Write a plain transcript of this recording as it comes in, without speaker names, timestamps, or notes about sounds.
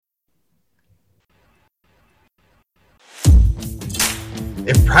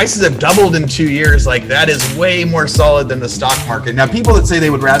if prices have doubled in 2 years, like that is way more solid than the stock market. Now, people that say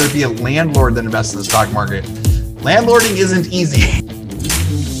they would rather be a landlord than invest in the stock market, landlording isn't easy.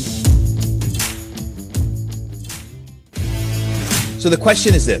 So the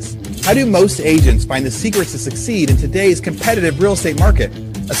question is this: how do most agents find the secrets to succeed in today's competitive real estate market,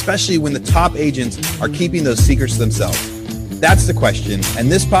 especially when the top agents are keeping those secrets to themselves? That's the question,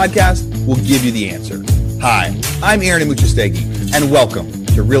 and this podcast will give you the answer. Hi, I'm Aaron Amuchastegui, and welcome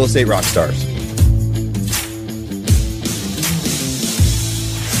to Real Estate Rockstars.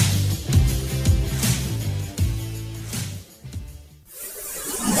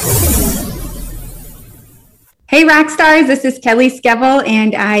 Hey Rockstars, this is Kelly Skevel,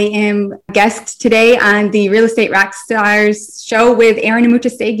 and I am a guest today on the Real Estate Rockstars show with Aaron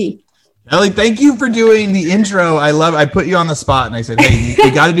Amuchastegui. Kelly, thank you for doing the intro. I put you on the spot and I said, hey,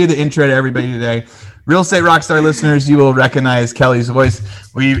 you got to do the intro to everybody today. Real Estate Rockstar listeners, you will recognize Kelly's voice.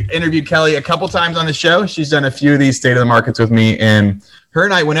 We interviewed Kelly a couple times on the show. She's done a few of these state of the markets with me, and her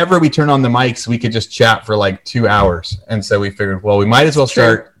and I, whenever we turn on the mics, we could just chat for like 2 hours. And so we figured, well, we might as well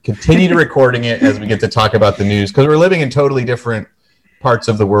continue to recording it as we get to talk about the news, because we're living in totally different parts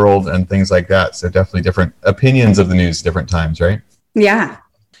of the world and things like that. So definitely different opinions of the news, different times, right? Yeah.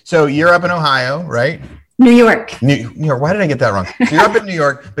 So you're up in Ohio, right? New York. New York. Why did I get that wrong? So you're up in New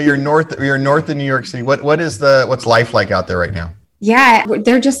York, but you're north of New York City. What's life like out there right now? Yeah,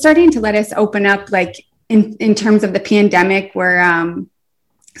 they're just starting to let us open up, like in terms of the pandemic, where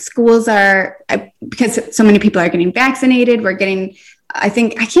schools are, because so many people are getting vaccinated. We're getting, I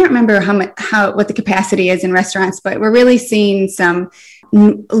can't remember what the capacity is in restaurants, but we're really seeing a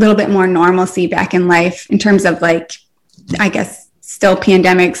little bit more normalcy back in life in terms of, like, I guess still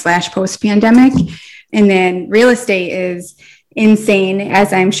pandemic / post-pandemic. And then real estate is insane,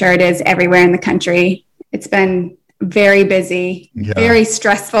 as I'm sure it is everywhere in the country. It's been very busy, very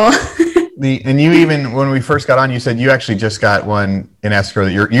stressful. And you, even when we first got on, you said you actually just got one in escrow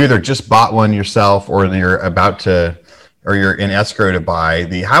that you either just bought one yourself or you're in escrow to buy.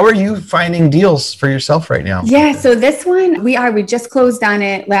 How are you finding deals for yourself right now? Yeah, so this one, we just closed on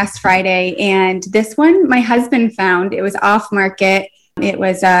it last Friday. And this one, my husband found. It was off market. It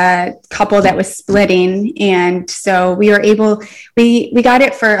was a couple that was splitting. And so we were we got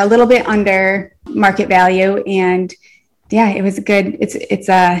it for a little bit under market value. And yeah, it was good. It's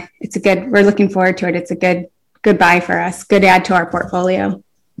a good, we're looking forward to it. It's a good buy for us. Good add to our portfolio.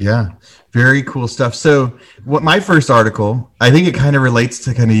 Yeah. Very cool stuff. So my first article, I think it kind of relates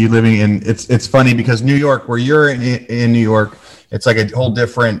to kind of you living in, it's funny because New York, where you're in New York, it's like a whole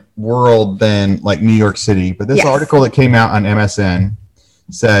different world than like New York City. But this article that came out on MSN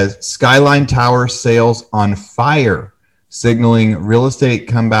says Skyline Tower sales on fire, signaling real estate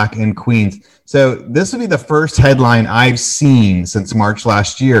comeback in Queens. So this would be the first headline I've seen since March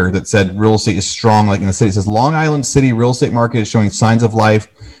last year that said real estate is strong. Like in the city, it says Long Island City real estate market is showing signs of life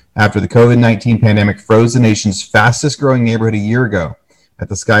after the COVID-19 pandemic froze the nation's fastest growing neighborhood a year ago at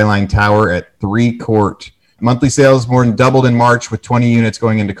the Skyline Tower at 3 Court. Monthly sales more than doubled in March, with 20 units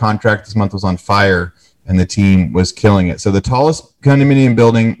going into contract. This month was on fire, and the team was killing it. So the tallest condominium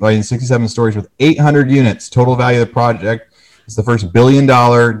building, in 67 stories with 800 units, total value of the project is the first $1 billion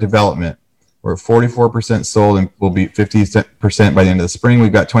development. We're at 44% sold and will be 50% by the end of the spring.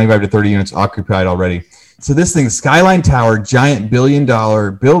 We've got 25 to 30 units occupied already. So this thing, Skyline Tower, giant $1 billion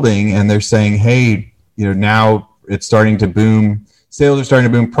building, and they're saying, hey, now it's starting to boom. Sales are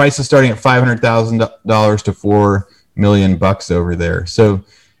starting to boom. Prices starting at $500,000 to $4 million over there. So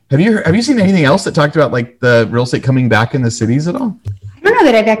have you seen anything else that talked about like the real estate coming back in the cities at all? I don't know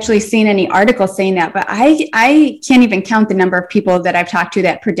that I've actually seen any articles saying that, but I can't even count the number of people that I've talked to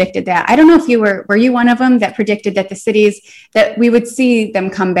that predicted that. I don't know if were you one of them that predicted that the cities, that we would see them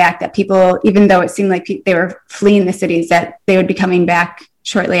come back, that people, even though it seemed like they were fleeing the cities, that they would be coming back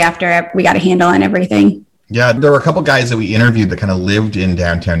shortly after we got a handle on everything. Yeah, there were a couple guys that we interviewed that kind of lived in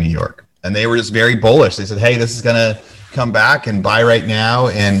downtown New York, and they were just very bullish. They said, hey, this is going to come back and buy right now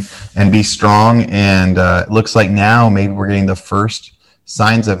and be strong. And it looks like now maybe we're getting the first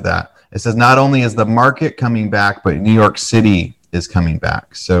signs of that. It says not only is the market coming back, but New York City is coming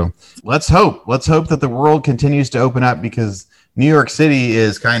back. So let's hope that the world continues to open up, because New York City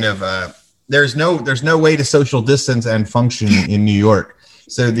is kind of there's no way to social distance and function in New York.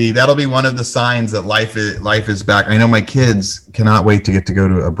 So that'll be one of the signs that life is back. I know my kids cannot wait to get to go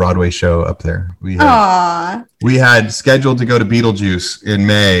to a Broadway show up there. We had scheduled to go to Beetlejuice in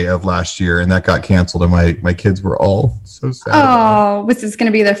May of last year, and that got canceled, and my kids were all so sad. Oh, was this going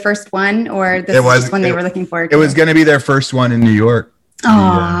to be their first one, or this was one they were looking forward to? It was going to be their first one in New York.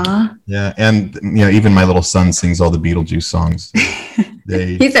 Aww. Yeah, and even my little son sings all the Beetlejuice songs.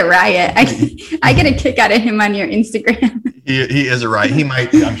 He's a riot. I get a kick out of him on your Instagram. He is a riot. He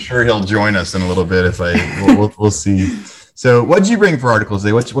might. I'm sure he'll join us in a little bit. We'll see. So, what did you bring for articles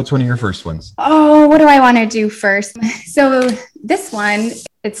today? What's one of your first ones? Oh, what do I want to do first? So this one,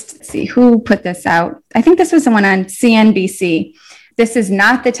 let's see who put this out. I think this was the one on CNBC. This is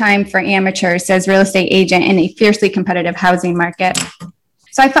not the time for amateurs, says real estate agent in a fiercely competitive housing market.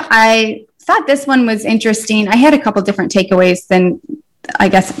 So I thought this one was interesting. I had a couple different takeaways than I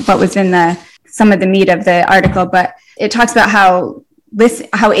guess what was in some of the meat of the article, but it talks about how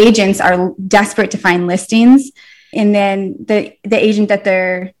agents are desperate to find listings. And then the agent that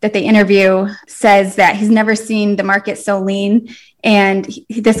they interview says that he's never seen the market so lean. And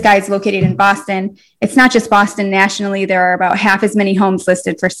this guy's located in Boston. It's not just Boston. Nationally, there are about half as many homes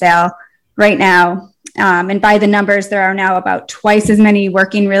listed for sale right now. And by the numbers, there are now about twice as many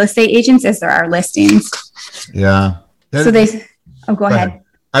working real estate agents as there are listings. Yeah. Go ahead.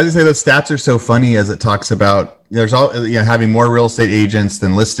 I was going to say those stats are so funny as it talks about there's having more real estate agents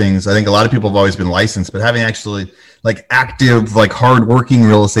than listings. I think a lot of people have always been licensed, but having actually like active, like hardworking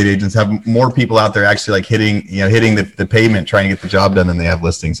real estate agents have more people out there actually like hitting the pavement, trying to get the job done than they have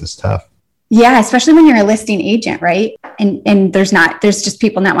listings is tough. Yeah. Especially when you're a listing agent, right? And there's just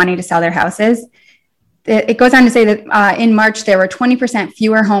people not wanting to sell their houses. It goes on to say that in March, there were 20%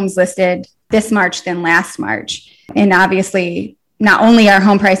 fewer homes listed this March than last March. And obviously, not only are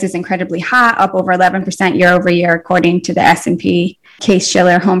home prices incredibly hot, up over 11% year over year, according to the S&P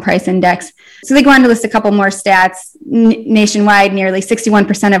Case-Shiller Home Price Index. So they go on to list a couple more stats. Nationwide, nearly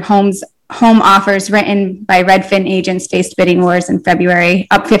 61% of home offers written by Redfin agents faced bidding wars in February,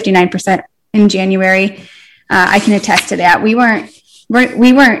 up 59% in January. I can attest to that. We weren't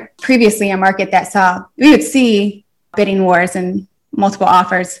previously a market that we would see bidding wars and multiple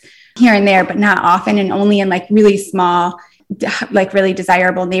offers here and there, but not often, and only in like really small, like really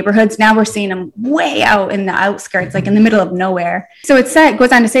desirable neighborhoods. Now we're seeing them way out in the outskirts, like in the middle of nowhere. So it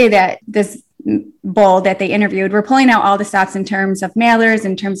goes on to say that this bull that they interviewed, we're pulling out all the stops in terms of mailers,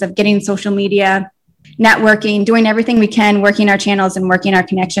 in terms of getting social media, networking, doing everything we can, working our channels and working our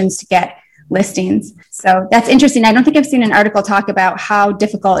connections to get listings. So that's interesting. I don't think I've seen an article talk about how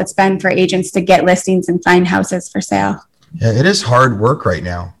difficult it's been for agents to get listings and find houses for sale. Yeah, it is hard work right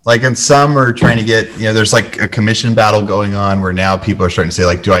now. Like, and some are trying to get, there's like a commission battle going on where now people are starting to say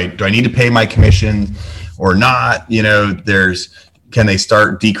like, do I need to pay my commission or not? Can they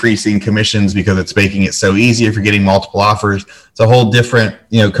start decreasing commissions because it's making it so easy if you're getting multiple offers? It's a whole different,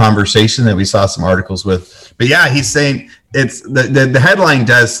 conversation that we saw some articles with. But yeah, he's saying it's the headline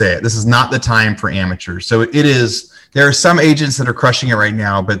does say it. This is not the time for amateurs. So it is. There are some agents that are crushing it right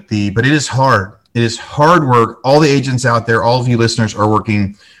now, but it is hard. It is hard work. All the agents out there, all of you listeners are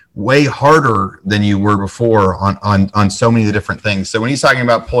working way harder than you were before on so many of the different things. So when he's talking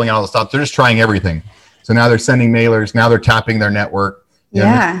about pulling out all the stops, they're just trying everything. So now they're sending mailers. Now they're tapping their network.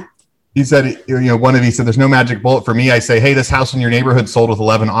 Yeah. He said, he said, there's no magic bullet for me. I say, hey, this house in your neighborhood sold with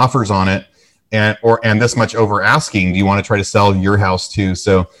 11 offers on it and this much over asking. Do you want to try to sell your house too?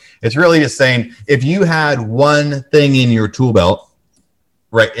 So it's really just saying, if you had one thing in your tool belt,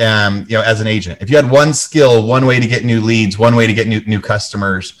 right, as an agent, if you had one skill, one way to get new leads, one way to get new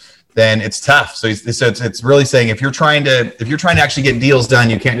customers, then it's tough. So it's really saying if you're trying to actually get deals done,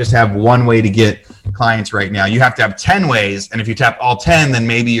 you can't just have one way to get clients right now. You have to have 10 ways, and if you tap all 10, then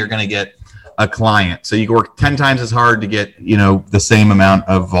maybe you're going to get a client. So you can work 10 times as hard to get the same amount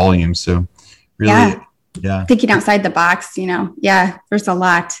of volume. So really, yeah. Thinking outside the box, there's a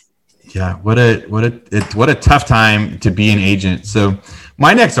lot. Yeah, what a tough time to be an agent. So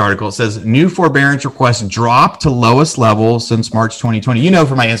my next article says new forbearance requests drop to lowest level since March 2020.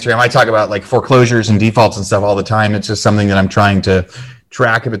 For my Instagram, I talk about like foreclosures and defaults and stuff all the time. It's just something that I'm trying to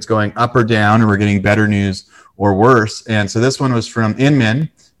track if it's going up or down, or we're getting better news or worse. And so this one was from Inman,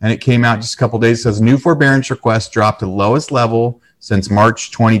 and it came out just a couple of days. It says new forbearance requests dropped to lowest level since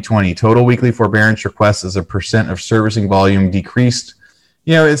March 2020. Total weekly forbearance requests as a percent of servicing volume decreased.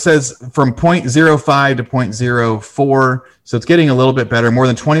 It says from 0.05 to 0.04. So it's getting a little bit better. More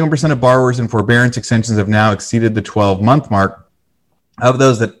than 21% of borrowers in forbearance extensions have now exceeded the 12-month mark. Of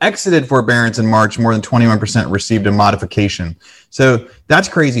those that exited forbearance in March, more than 21% received a modification. So that's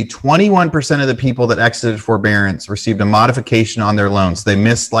crazy. 21% of the people that exited forbearance received a modification on their loans. They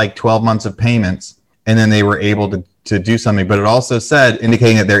missed like 12 months of payments, and then they were able to do something. But it also said,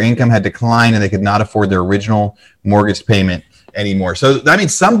 indicating that their income had declined and they could not afford their original mortgage payment anymore. So that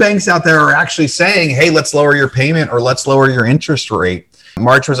means some banks out there are actually saying, hey, let's lower your payment or let's lower your interest rate.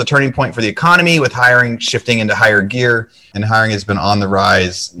 March was a turning point for the economy, with hiring shifting into higher gear, and hiring has been on the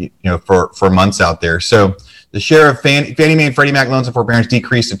rise, for months out there. So The share of Fannie Mae and Freddie Mac loans and forbearance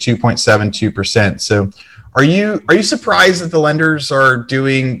decreased to 2.72%. So are you surprised that the lenders are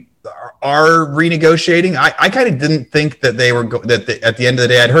renegotiating? I kind of didn't think that they were at the end of the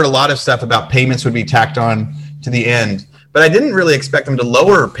day, I'd heard a lot of stuff about payments would be tacked on to the end, but I didn't really expect them to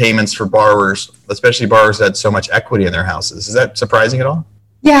lower payments for borrowers, especially borrowers that had so much equity in their houses. Is that surprising at all?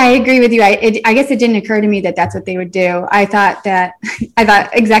 Yeah, I agree with you. I guess it didn't occur to me that that's what they would do. I thought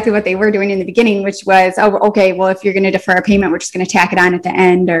exactly what they were doing in the beginning, which was, oh, okay, well, if you're going to defer a payment, we're just going to tack it on at the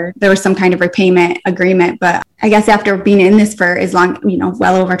end, or there was some kind of repayment agreement. But I guess after being in this for as long,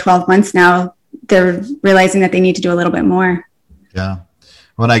 well over 12 months now, they're realizing that they need to do a little bit more. Yeah.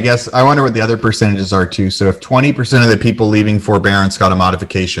 Well, I guess I wonder what the other percentages are too. So if 20% of the people leaving forbearance got a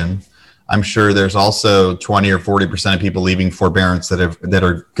modification, I'm sure there's also 20 or 40% of people leaving forbearance that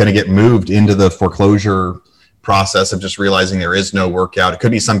are going to get moved into the foreclosure process of just realizing there is no workout. It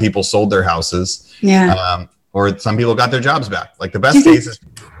could be some people sold their houses, or some people got their jobs back. Like the best case is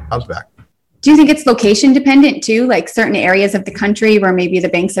jobs back. Do you think it's location dependent too? Like certain areas of the country where maybe the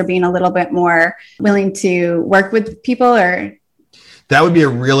banks are being a little bit more willing to work with people, or? That would be a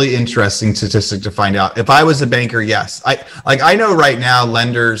really interesting statistic to find out. If I was a banker, yes. I know right now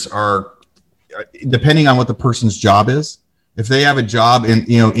lenders are, depending on what the person's job is, if they have a job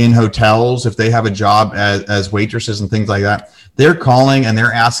in hotels, if they have a job as waitresses and things like that, they're calling and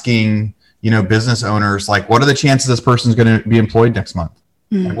they're asking, business owners, like, what are the chances this person's going to be employed next month?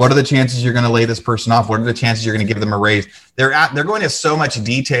 Mm-hmm. What are the chances you're going to lay this person off? What are the chances you're going to give them a raise? They're going into so much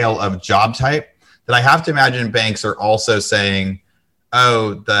detail of job type that I have to imagine banks are also saying,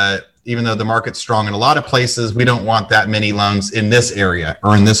 even though the market's strong in a lot of places, we don't want that many loans in this area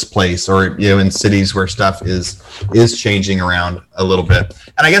or in this place, or in cities where stuff is changing around a little bit.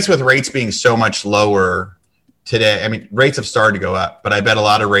 And I guess with rates being so much lower today, I mean, rates have started to go up, but I bet a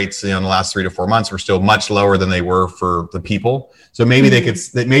lot of rates in the last 3 to 4 months were still much lower than they were for the people. So maybe they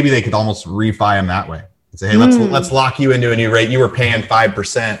could almost refi them that way and say, hey, let's lock you into a new rate. You were paying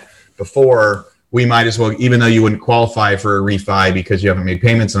 5% before. We might as well, even though you wouldn't qualify for a refi because you haven't made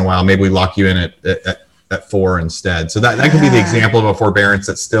payments in a while, maybe we lock you in at 4 instead. So that could be the example of a forbearance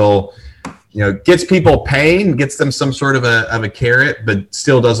that still, gets people paying, gets them some sort of a carrot, but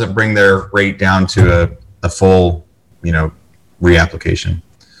still doesn't bring their rate down to a full, reapplication.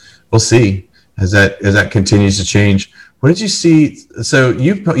 We'll see as that continues to change. What did you see? So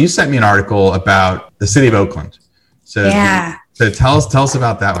you sent me an article about the city of Oakland. So tell us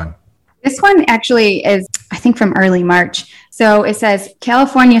about that one. This one actually is, I think, from early March. So it says,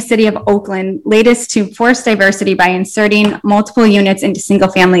 California City of Oakland, latest to force diversity by inserting multiple units into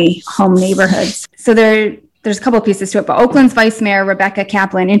single-family home neighborhoods. So there's a couple of pieces to it, but Oakland's Vice Mayor, Rebecca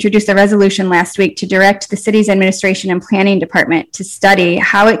Kaplan, introduced a resolution last week to direct the city's administration and planning department to study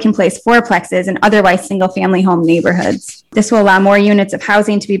how it can place fourplexes in otherwise single-family home neighborhoods. This will allow more units of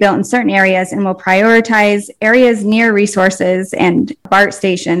housing to be built in certain areas and will prioritize areas near resources and BART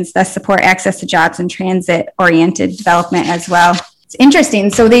stations, thus support access to jobs and transit-oriented development as well. It's interesting.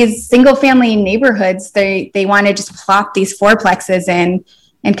 So these single-family neighborhoods, they want to just plop these fourplexes in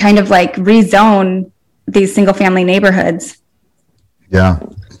and kind of like rezone these single family neighborhoods. Yeah.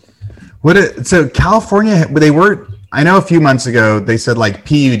 So California, I know a few months ago, they said like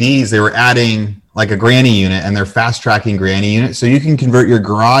PUDs, they were adding like a granny unit and they're fast tracking granny unit. So you can convert your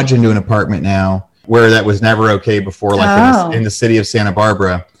garage into an apartment now where that was never okay before, like in the city of Santa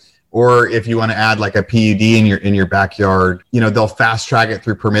Barbara. Or if you want to add like a PUD in your backyard, they'll fast track it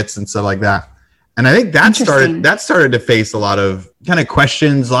through permits and stuff like that. And I think that started to face a lot of kind of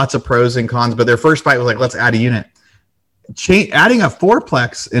questions, lots of pros and cons. But their first fight was like, let's add a unit. Adding a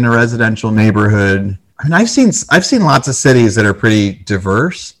fourplex in a residential neighborhood. I mean, I've seen lots of cities that are pretty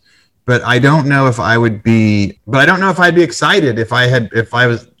diverse, but I don't know if I'd be excited if I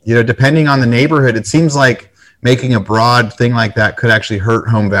was, depending on the neighborhood. It seems like making a broad thing like that could actually hurt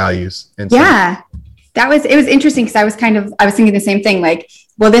home values. It was interesting because I was thinking the same thing. Like,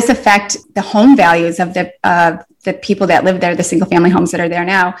 will this affect the home values of the people that live there, the single family homes that are there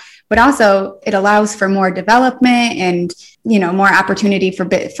now? But also it allows for more development and, more opportunity for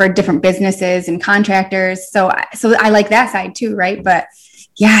different businesses and contractors. So I like that side too. Right. But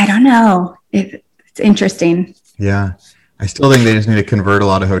yeah, I don't know. It's interesting. Yeah. I still think they just need to convert a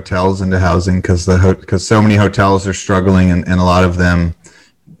lot of hotels into housing because so many hotels are struggling and a lot of them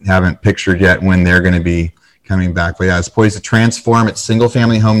haven't pictured yet when they're going to be coming back. But yeah, it's poised to transform its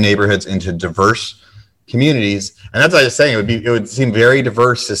single-family home neighborhoods into diverse communities. And that's what I was saying. It would seem very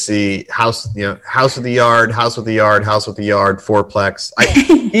diverse to see house with a yard, house with a yard, house with a yard, fourplex.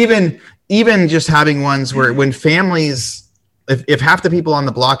 Even just having ones where when families, if half the people on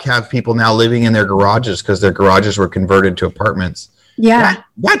the block have people now living in their garages because their garages were converted to apartments. Yeah.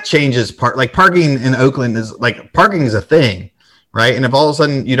 That changes parking in Oakland is like parking is a thing, right? And if all of a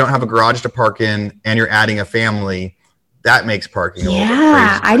sudden you don't have a garage to park in and you're adding a family, that makes parking a little bit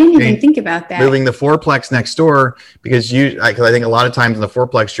crazy. I didn't even think about that. Moving the fourplex next door, because I think a lot of times in the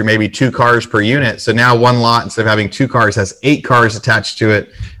fourplex, you're maybe 2 cars per unit. So now one lot, instead of having 2 cars, has 8 cars attached to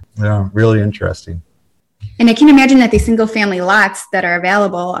it. Yeah, really interesting. And I can imagine that these single family lots that are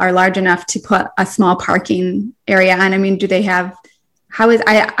available are large enough to put a small parking area on. I mean, do they have,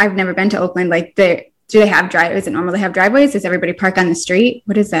 I've never been to Oakland. Like do they have driveways? Is it normal to have driveways? Does everybody park on the street?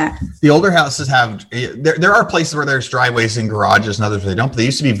 What is that? The older houses have, there are places where there's driveways and garages and others where they don't, but they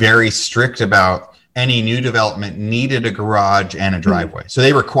used to be very strict about any new development needed a garage and a driveway. So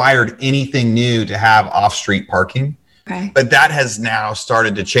they required anything new to have off-street parking. Okay. But that has now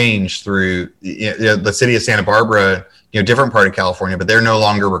started to change through the city of Santa Barbara, different part of California, but they're no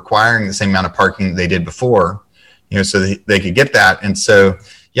longer requiring the same amount of parking they did before, so they could get that. And so,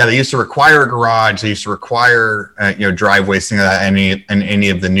 yeah, they used to require a garage. They used to require, driveways, things like that, and any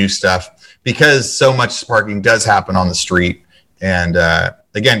of the new stuff, because so much parking does happen on the street. And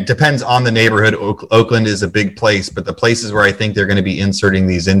again, it depends on the neighborhood. Oakland is a big place, but the places where I think they're going to be inserting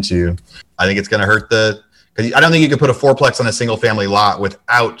these into, I think it's going to hurt because I don't think you could put a fourplex on a single family lot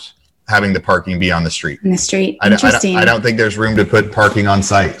without having the parking be on the street. On the street. Interesting. I don't think there's room to put parking on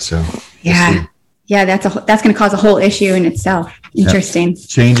site. So yeah. Yeah, that's going to cause a whole issue in itself. Interesting. Yep.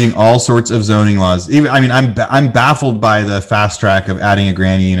 Changing all sorts of zoning laws. I'm baffled by the fast track of adding a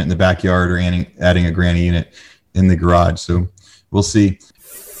granny unit in the backyard or adding a granny unit in the garage. So we'll see.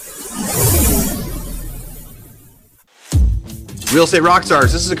 Real Estate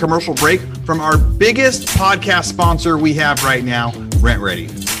Rockstars, this is a commercial break from our biggest podcast sponsor we have right now,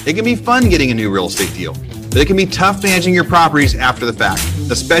 RentRedi. It can be fun getting a new real estate deal, but it can be tough managing your properties after the fact,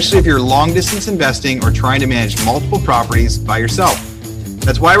 especially if you're long distance investing or trying to manage multiple properties by yourself.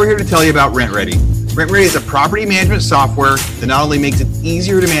 That's why we're here to tell you about RentRedi. RentRedi is a property management software that not only makes it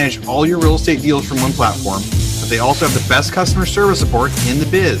easier to manage all your real estate deals from one platform, but they also have the best customer service support in the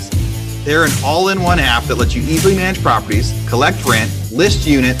biz. They're an all-in-one app that lets you easily manage properties, collect rent, list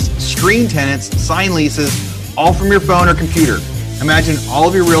units, screen tenants, sign leases, all from your phone or computer. Imagine all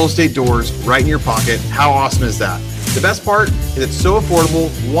of your real estate doors right in your pocket. How awesome is that? The best part is it's so affordable,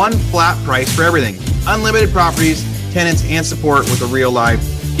 one flat price for everything. Unlimited properties, tenants, and support with a real live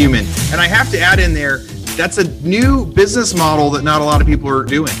human. And I have to add in there, that's a new business model that not a lot of people are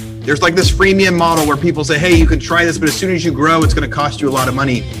doing. There's like this freemium model where people say, hey, you can try this, but as soon as you grow, it's going to cost you a lot of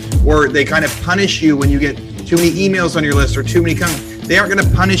money. Or they kind of punish you when you get too many emails on your list or too many comments. They aren't going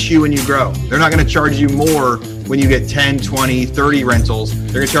to punish you when you grow. They're not going to charge you more when you get 10, 20, 30 rentals.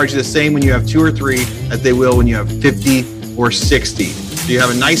 They're going to charge you the same when you have 2 or 3 as they will when you have 50 or 60. So you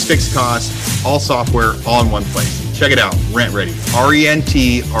have a nice fixed cost, all software, all in one place. Check it out, RentRedi,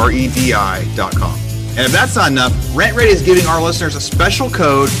 RentRedi.com. And if that's not enough, RentRedi is giving our listeners a special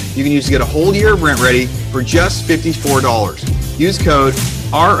code you can use to get a whole year of RentRedi for just $54. Use code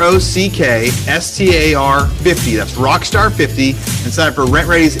ROCKSTAR50, that's Rockstar50, and sign up for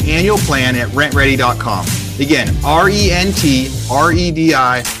RentRedi's annual plan at rentredi.com. Again,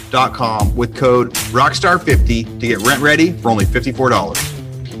 RentRedi.com with code Rockstar50 to get RentRedi for only $54.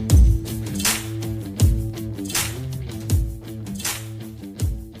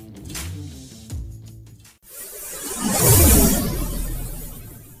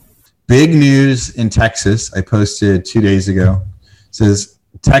 Big news in Texas. I posted 2 days ago. It says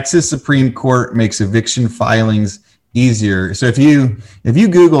Texas Supreme Court makes eviction filings easier. So if you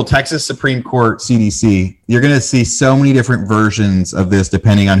Google Texas Supreme Court CDC, you're going to see so many different versions of this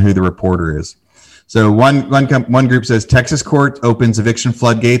depending on who the reporter is. So one group says Texas court opens eviction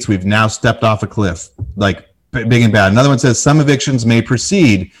floodgates. We've now stepped off a cliff, like big and bad. Another one says some evictions may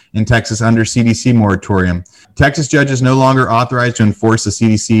proceed in Texas under CDC moratorium. Texas judges no longer authorized to enforce the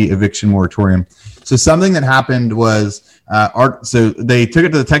CDC eviction moratorium. So something that happened was, so they took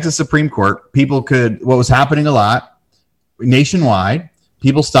it to the Texas Supreme Court. What was happening a lot nationwide,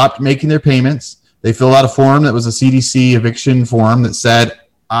 people stopped making their payments. They filled out a form that was a CDC eviction form that said,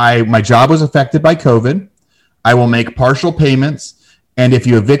 my job was affected by COVID. I will make partial payments. And if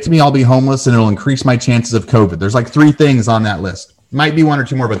you evict me, I'll be homeless and it'll increase my chances of COVID. There's like 3 things on that list. Might be 1 or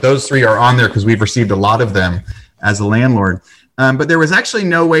 2 more, but those 3 are on there because we've received a lot of them as a landlord. But there was actually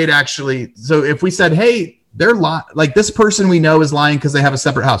no way to so if we said, hey, they're like this person we know is lying because they have a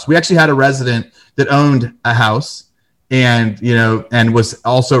separate house. We actually had a resident that owned a house and was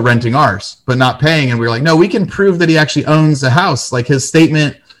also renting ours, but not paying. And we were like, no, we can prove that he actually owns the house. Like his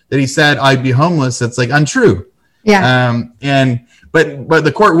statement that he said, I'd be homeless. That's like untrue. Yeah. But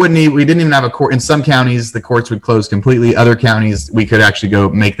the court wouldn't. We didn't even have a court. In some counties, the courts would close completely. Other counties, we could actually go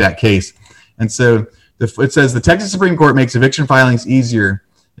make that case. And so it says the Texas Supreme Court makes eviction filings easier.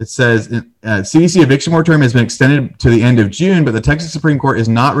 It says CDC eviction moratorium has been extended to the end of June, but the Texas Supreme Court is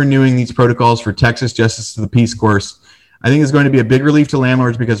not renewing these protocols for Texas Justice of the Peace course. I think it's going to be a big relief to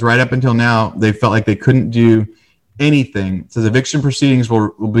landlords because right up until now, they felt like they couldn't do anything. It says eviction proceedings will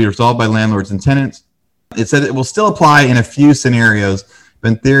be resolved by landlords and tenants. It said it will still apply in a few scenarios. But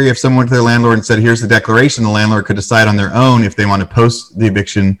in theory, if someone went to their landlord and said, here's the declaration, the landlord could decide on their own if they want to post the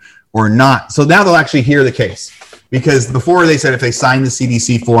eviction or not. So now they'll actually hear the case. Because before they said if they signed the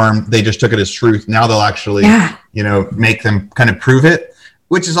CDC form, they just took it as truth. Now they'll actually, make them kind of prove it,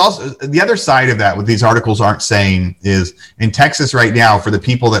 which is also the other side of that, what these articles aren't saying is in Texas right now, for the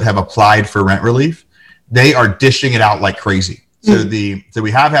people that have applied for rent relief, they are dishing it out like crazy. So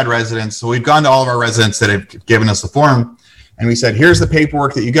we have had residents. So we've gone to all of our residents that have given us the form and we said, here's the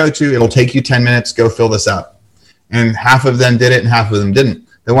paperwork that you go to. It'll take you 10 minutes. Go fill this out. And half of them did it and half of them didn't.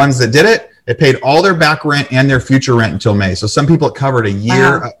 The ones that did it, they paid all their back rent and their future rent until May. So some people it covered a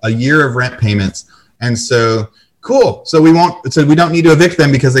year of rent payments. And so cool. So we don't need to evict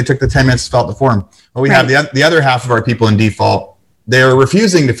them because they took the 10 minutes to fill out the form. But we have the other half of our people in default. They're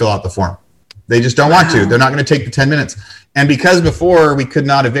refusing to fill out the form. They just don't want to. They're not going to take the 10 minutes. And because before we could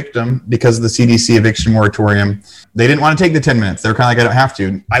not evict them because of the CDC eviction moratorium, they didn't want to take the 10 minutes. They were kind of like, I don't have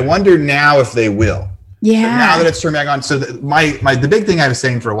to. I wonder now if they will. Yeah. But now that it's turned back on. So the big thing I was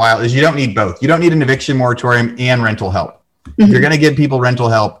saying for a while is you don't need both. You don't need an eviction moratorium and rental help. If you're going to give people rental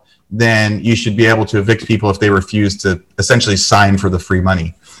help, then you should be able to evict people if they refuse to essentially sign for the free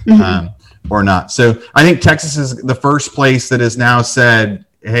money or not. So I think Texas is the first place that has now said,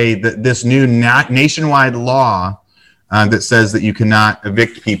 hey, this new nationwide law that says that you cannot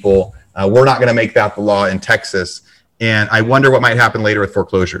evict people, we're not going to make that the law in Texas. And I wonder what might happen later with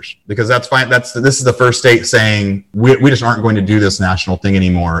foreclosures, because that's fine. This is the first state saying we just aren't going to do this national thing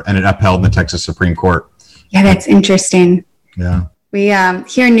anymore, and it upheld in the Texas Supreme Court. Yeah, that's interesting. Yeah. We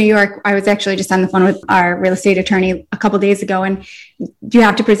here in New York, I was actually just on the phone with our real estate attorney a couple of days ago, and you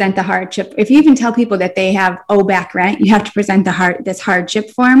have to present the hardship. If you even tell people that they have back rent, you have to present this hardship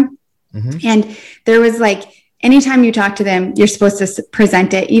form. And there was anytime you talk to them, you're supposed to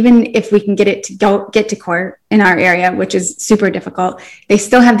present it, even if we can get it to get to court in our area, which is super difficult. They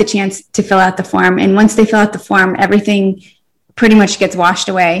still have the chance to fill out the form. And once they fill out the form, everything pretty much gets washed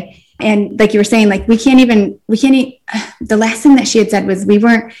away. And like you were saying, the last thing that she had said was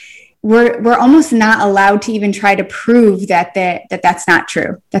we're almost not allowed to even try to prove that that's not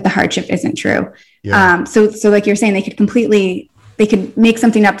true, that the hardship isn't true. Yeah. So like you're saying, they could make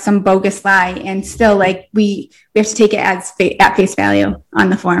something up, some bogus lie, and still we have to take it as at face value on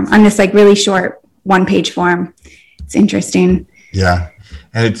the form, on this really short 1-page form. It's interesting. Yeah.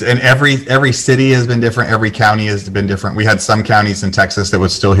 And every city has been different. Every county has been different. We had some counties in Texas that would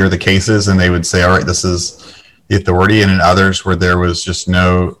still hear the cases and they would say, all right, this is the authority. And in others where there was just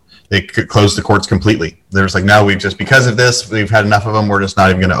they could close the courts completely. There's no, because of this, we've had enough of them. We're just not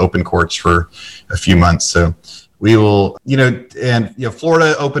even going to open courts for a few months. So we will,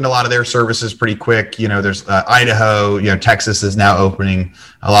 Florida opened a lot of their services pretty quick. There's Idaho, Texas is now opening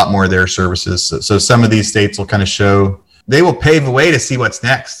a lot more of their services. So some of these states will kind of show, they will pave the way to see what's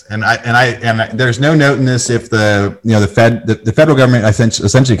next. And there's no note in this if the federal government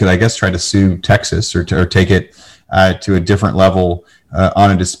essentially could, I guess, try to sue Texas or take it to a different level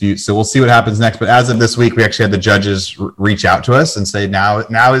on a dispute. So we'll see what happens next. But as of this week, we actually had the judges reach out to us and say,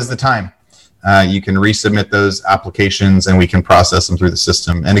 now is the time. You can resubmit those applications and we can process them through the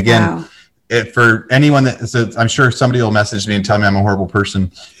system. And again, for anyone I'm sure somebody will message me and tell me I'm a horrible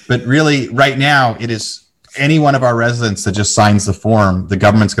person, but really right now it is any one of our residents that just signs the form, the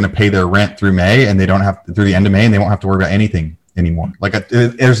government's going to pay their rent through May and they don't have through the end of May and they won't have to worry about anything anymore.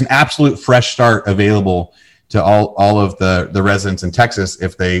 There's an absolute fresh start available to all of the residents in Texas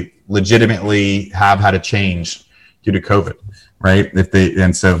if they legitimately have had a change due to COVID. Right.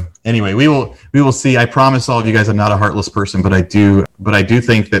 So anyway, we will see. I promise all of you guys, I'm not a heartless person, but I do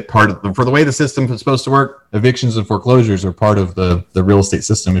think that for the way the system is supposed to work, evictions and foreclosures are part of the real estate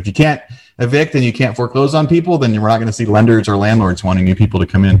system. If you can't evict and you can't foreclose on people, then we're not going to see lenders or landlords wanting new people to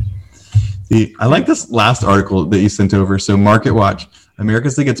come in. I like this last article that you sent over. So Market Watch, America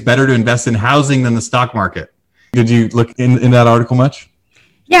thinks it's better to invest in housing than the stock market. Did you look in that article much?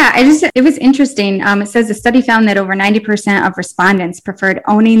 Yeah, it was interesting. It says the study found that over 90% of respondents preferred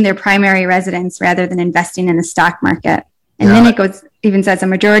owning their primary residence rather than investing in the stock market. And then it even says a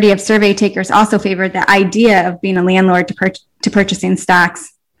majority of survey takers also favored the idea of being a landlord to purchasing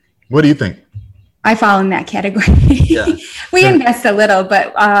stocks. What do you think? I fall in that category. Yeah. We invest a little,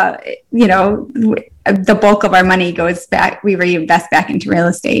 but the bulk of our money goes back. We reinvest back into real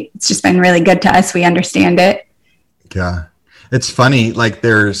estate. It's just been really good to us. We understand it. Yeah. It's funny. Like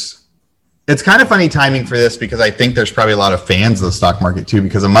it's kind of funny timing for this, because I think there's probably a lot of fans of the stock market too,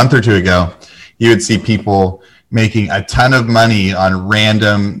 because a month or two ago, you would see people making a ton of money on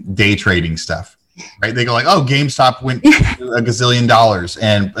random day trading stuff, right? They go like, oh, GameStop went $1 gazillion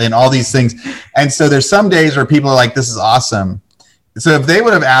and all these things. And so there's some days where people are like, this is awesome. So if they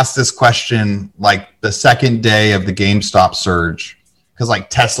would have asked this question, like the second day of the GameStop surge, because like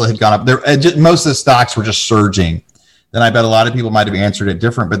Tesla had gone up there, most of the stocks were just surging, then I bet a lot of people might've answered it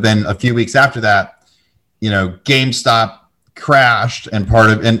different. But then a few weeks after that, GameStop crashed and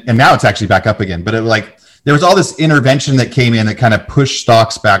now it's actually back up again. But it there was all this intervention that came in that kind of pushed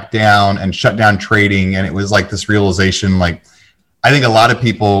stocks back down and shut down trading. And it was like this realization, like, I think a lot of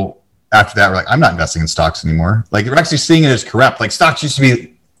people after that were like, I'm not investing in stocks anymore. Like, we're actually seeing it as corrupt. Like, stocks used to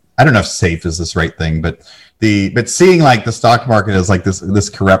be, I don't know if safe is this right thing, but seeing like the stock market as like this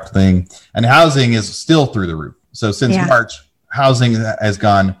corrupt thing, and housing is still through the roof. So since March, housing has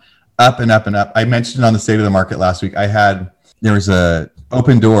gone up and up and up. I mentioned on the State of the Market last week, there was a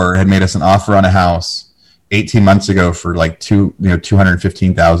Open Door had made us an offer on a house 18 months ago for like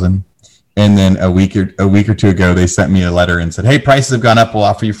 $215,000. And then a week or two ago, they sent me a letter and said, hey, prices have gone up. We'll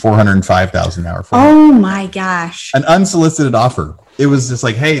offer you $405,000 now. Oh my gosh. An unsolicited offer. It was just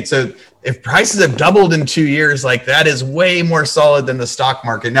like, hey, so if prices have doubled in 2 years, like that is way more solid than the stock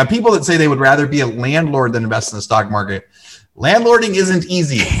market. Now, people that say they would rather be a landlord than invest in the stock market, landlording isn't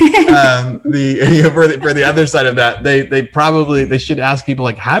easy. For the other side of that, they should ask people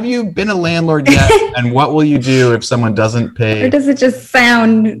like, have you been a landlord yet? And what will you do if someone doesn't pay? Or does it just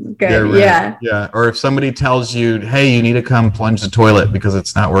sound good? Yeah. Yeah. Or if somebody tells you, hey, you need to come plunge the toilet because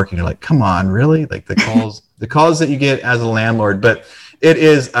it's not working. You're like, come on, really? Like the calls that you get as a landlord. But it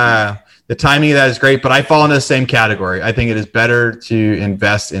is, the timing of that is great, but I fall into the same category. I think it is better to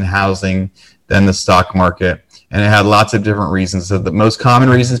invest in housing than the stock market. And it had lots of different reasons. So the most common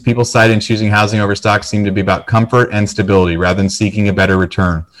reasons people cite in choosing housing over stocks seem to be about comfort and stability rather than seeking a better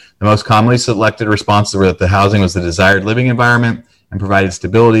return. The most commonly selected responses were that the housing was the desired living environment and provided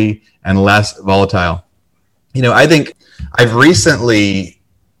stability and less volatile. I think I've recently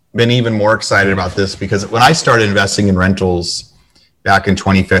been even more excited about this because when I started investing in rentals back in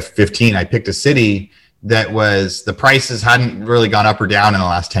 2015, I picked a city that the prices hadn't really gone up or down in the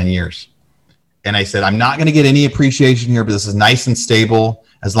last 10 years. And I said, I'm not going to get any appreciation here, but this is nice and stable.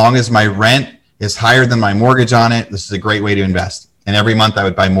 As long as my rent is higher than my mortgage on it, this is a great way to invest. And every month I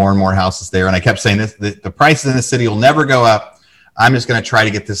would buy more and more houses there. And I kept saying the prices in the city will never go up. I'm just going to try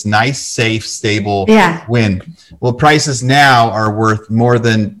to get this nice, safe, stable win. Well, prices now are worth more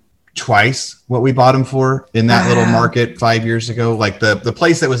than twice what we bought them for in that little market 5 years ago. Like the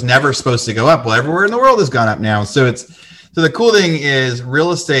place that was never supposed to go up. Well, everywhere in the world has gone up now. So the cool thing is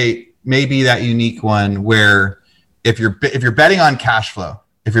real estate may be that unique one where if you're betting on cash flow,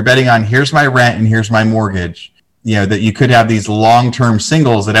 if you're betting on here's my rent and here's my mortgage, that you could have these long-term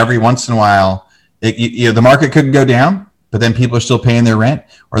singles that every once in a while, the market could go down, but then people are still paying their rent,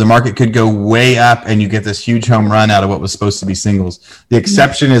 or the market could go way up and you get this huge home run out of what was supposed to be singles. The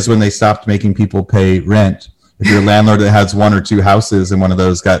exception is when they stopped making people pay rent. If you're a landlord that has one or two houses and one of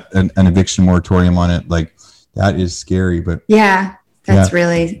those got an eviction moratorium on it, like that is scary. But that's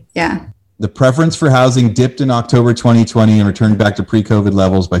really. The preference for housing dipped in October 2020 and returned back to pre-COVID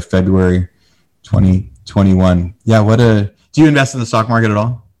levels by February 2021. Do you invest in the stock market at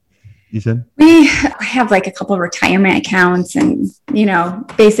all? You said? I have like a couple of retirement accounts and,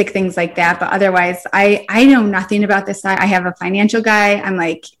 basic things like that. But otherwise, I know nothing about this. I have a financial guy. I'm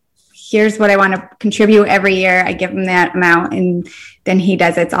like, here's what I want to contribute every year. I give him that amount and then he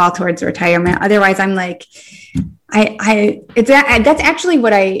does it's all towards retirement. Otherwise, I'm like, that's actually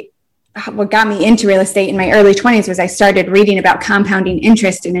what got me into real estate in my early 20s was I started reading about compounding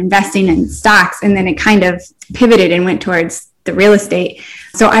interest and investing in stocks. And then it kind of pivoted and went towards the real estate.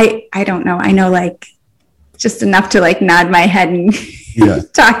 So I don't know. I know like just enough to like nod my head and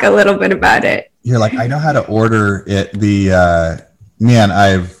talk a little bit about it. You're like, I know how to order it.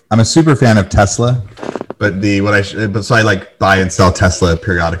 I'm a super fan of Tesla, but so I like buy and sell Tesla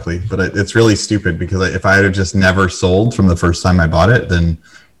periodically, but it's really stupid because if I had just never sold from the first time I bought it, then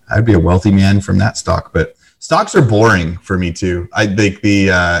I'd be a wealthy man from that stock. But stocks are boring for me too. I think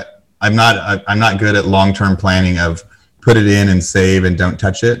I'm not good at long-term planning of put it in and save and don't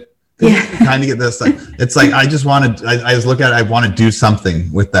touch it. You kind of get this. It's like I just look at it. I want to do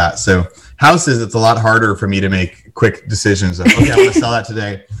something with that. So houses, it's a lot harder for me to make quick decisions of, okay, I want to sell that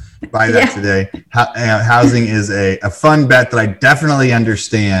today. buy that today. Housing is a fun bet that I definitely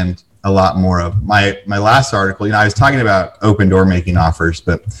understand a lot more of. My last article, I was talking about Opendoor making offers,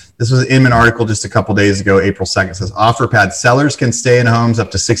 but this was an Inman article just a couple days ago, April 2nd. It says OfferPad sellers can stay in homes up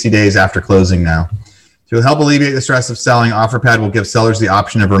to 60 days after closing now. To help alleviate the stress of selling, OfferPad will give sellers the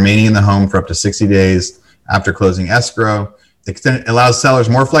option of remaining in the home for up to 60 days after closing escrow. It allows sellers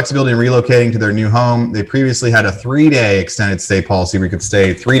more flexibility in relocating to their new home. They previously had a 3-day extended stay policy where you could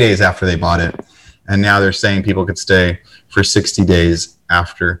stay 3 days after they bought it. And now they're saying people could stay for 60 days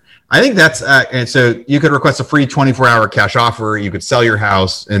after. I think that's, and so you could request a free 24-hour cash offer. You could sell your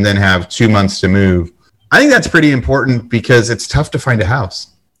house and then have 2 months to move. I think that's pretty important because it's tough to find a house.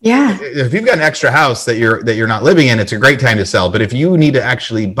 Yeah. If you've got an extra house that you're not living in, it's a great time to sell. But if you need to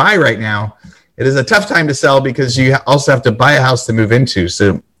actually buy right now, it is a tough time to sell because you also have to buy a house to move into.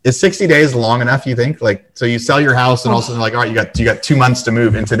 So is 60 days long enough, you think? Like, so you sell your house and also like, all right, you got 2 months to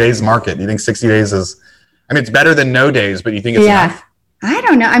move in today's market. Do you think 60 days is, it's better than no days, but you think it's enough? I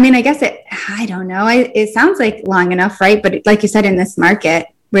don't know. I guess I don't know. It sounds like long enough, right? But like you said, in this market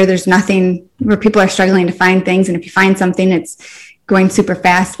where there's nothing, where people are struggling to find things. And if you find something, it's going super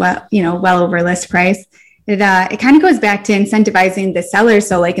fast, well over list price. It kind of goes back to incentivizing the sellers.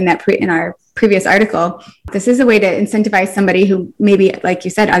 So like in our previous article, this is a way to incentivize somebody who maybe, like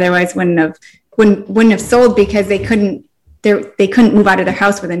you said, otherwise wouldn't have sold because they couldn't move out of their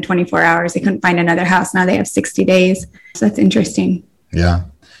house within 24 hours. They couldn't find another house. Now they have 60 days. So that's interesting. Yeah.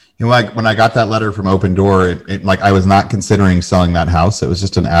 Like when I got that letter from Opendoor, it like I was not considering selling that house. It was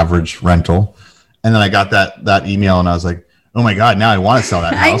just an average rental. And then I got that email and I was like, oh my God, now I want to sell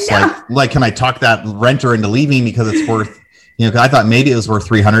that house. Like, can I talk that renter into leaving because it's worth, cause I thought maybe it was worth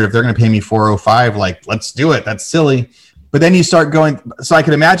 $300. If they're going to pay me $405, like, let's do it. That's silly. But then you start going. So I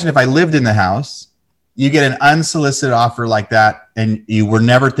could imagine if I lived in the house, you get an unsolicited offer like that and you were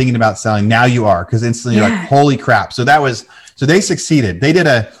never thinking about selling. Now you are, because instantly you're like, holy crap. So they succeeded. They did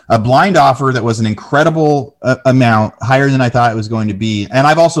a blind offer that was an incredible amount, higher than I thought it was going to be. And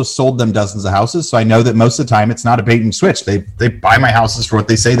I've also sold them dozens of houses. So I know that most of the time it's not a bait and switch. They buy my houses for what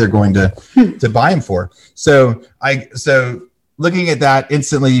they say they're going to buy them for. So looking at that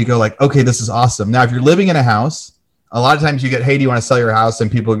instantly, you go like, okay, this is awesome. Now, if you're living in a house, a lot of times you get, hey, do you want to sell your house?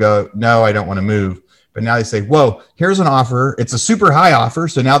 And people go, no, I don't want to move. But now they say, whoa, here's an offer. It's a super high offer.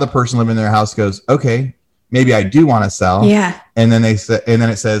 So now the person living in their house goes, okay, maybe I do want to sell. Yeah. And then it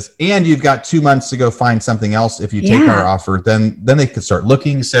says, and you've got 2 months to go find something else. If you take our offer, then they could start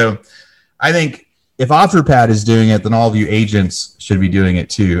looking. So I think if OfferPad is doing it, then all of you agents should be doing it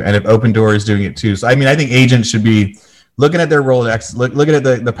too. And if Opendoor is doing it too. So, I think agents should be looking at their Rolodex, looking at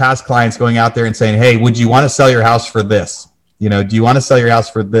the past clients, going out there and saying, hey, would you want to sell your house for this? Do you want to sell your house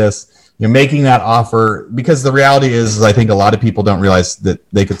for this? You're making that offer, because the reality is I think a lot of people don't realize that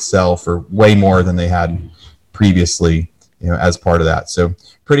they could sell for way more than they had previously, as part of that. So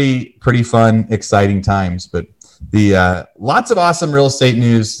pretty fun, exciting times. But the lots of awesome real estate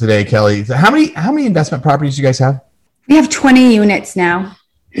news today, Kelly. So how many investment properties do you guys have? We have 20 units now.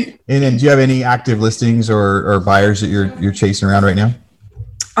 And then do you have any active listings or buyers that you're chasing around right now?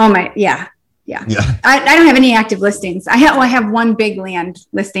 Oh my, yeah. I don't have any active listings. I have one big land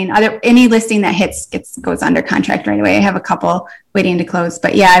listing. Any listing that goes under contract right away. I have a couple waiting to close,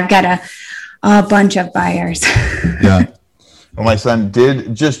 but yeah, I've got a bunch of buyers. Yeah. Well, my son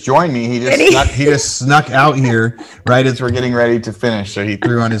did just join me. He just snuck out here right as we're getting ready to finish. So he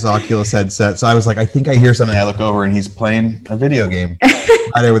threw on his Oculus headset. So I was like, I think I hear something. I look over and he's playing a video game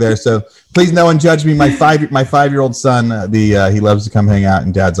right over there. So please, no one judge me. My 5-year-old son, he loves to come hang out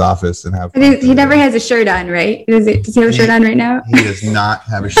in Dad's office and have fun. He never has a shirt on, right? Does he have a shirt on right now? He does not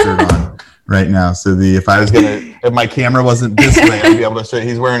have a shirt on right now. So if my camera wasn't this way, I'd be able to show you.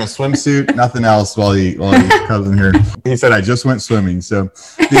 He's wearing a swimsuit, nothing else while he comes in here. He said, I just went swimming. So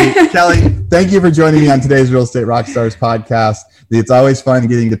Kelly, thank you for joining me on today's Real Estate Rockstars podcast. It's always fun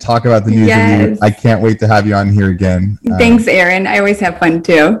getting to talk about the news with you. I can't wait to have you on here again. Thanks, Aaron. I always have fun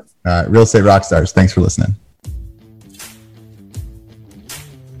too. Real Estate Rockstars. Thanks for listening.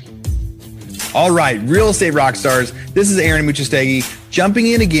 All right, Real Estate Rockstars. This is Aaron Amuchastegui jumping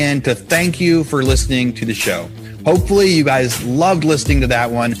in again to thank you for listening to the show. Hopefully you guys loved listening to that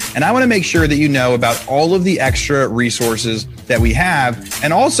one. And I want to make sure that you know about all of the extra resources that we have.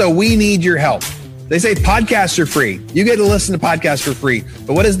 And also, we need your help. They say podcasts are free. You get to listen to podcasts for free.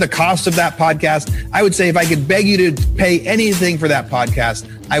 But what is the cost of that podcast? I would say if I could beg you to pay anything for that podcast,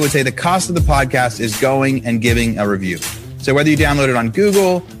 I would say the cost of the podcast is going and giving a review. So whether you download it on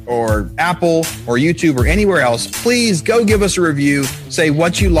Google or Apple or YouTube or anywhere else, please go give us a review. Say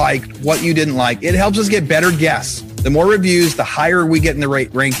what you liked, what you didn't like. It helps us get better guests. The more reviews, the higher we get in the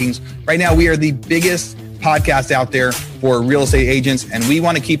rankings. Right now, we are the biggest podcast out there for real estate agents, and we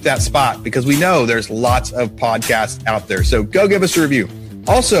want to keep that spot because we know there's lots of podcasts out there. So go give us a review.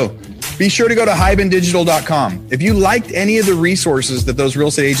 Also, be sure to go to hibandigital.com. If you liked any of the resources that those real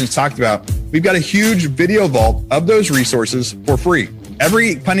estate agents talked about, we've got a huge video vault of those resources for free.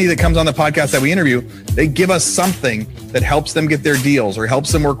 Every penny that comes on the podcast that we interview, they give us something that helps them get their deals or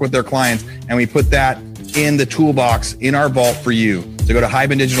helps them work with their clients. And we put that in the toolbox in our vault for you. So go to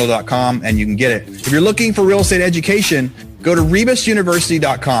hibandigital.com and you can get it. If you're looking for real estate education, go to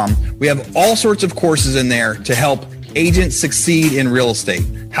rebusuniversity.com. We have all sorts of courses in there to help agents succeed in real estate.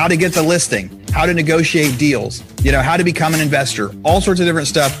 How to get the listing, how to negotiate deals, how to become an investor, all sorts of different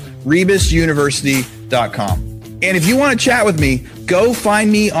stuff, rebusuniversity.com. And if you want to chat with me, go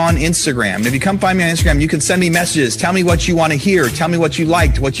find me on Instagram. And if you come find me on Instagram, you can send me messages. Tell me what you want to hear. Tell me what you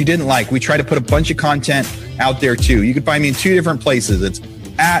liked, what you didn't like. We try to put a bunch of content out there too. You can find me in 2 different places. It's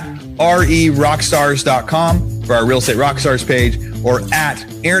at rerockstars.com for our Real Estate Rockstars page, or at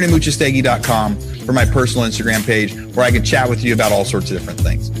aaronamuchastegui.com for my personal Instagram page, where I can chat with you about all sorts of different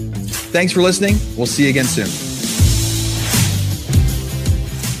things. Thanks for listening. We'll see you again soon.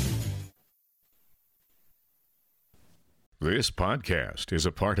 This podcast is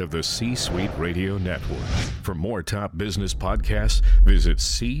a part of the C-Suite Radio Network. For more top business podcasts, visit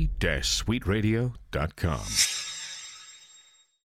c-suiteradio.com.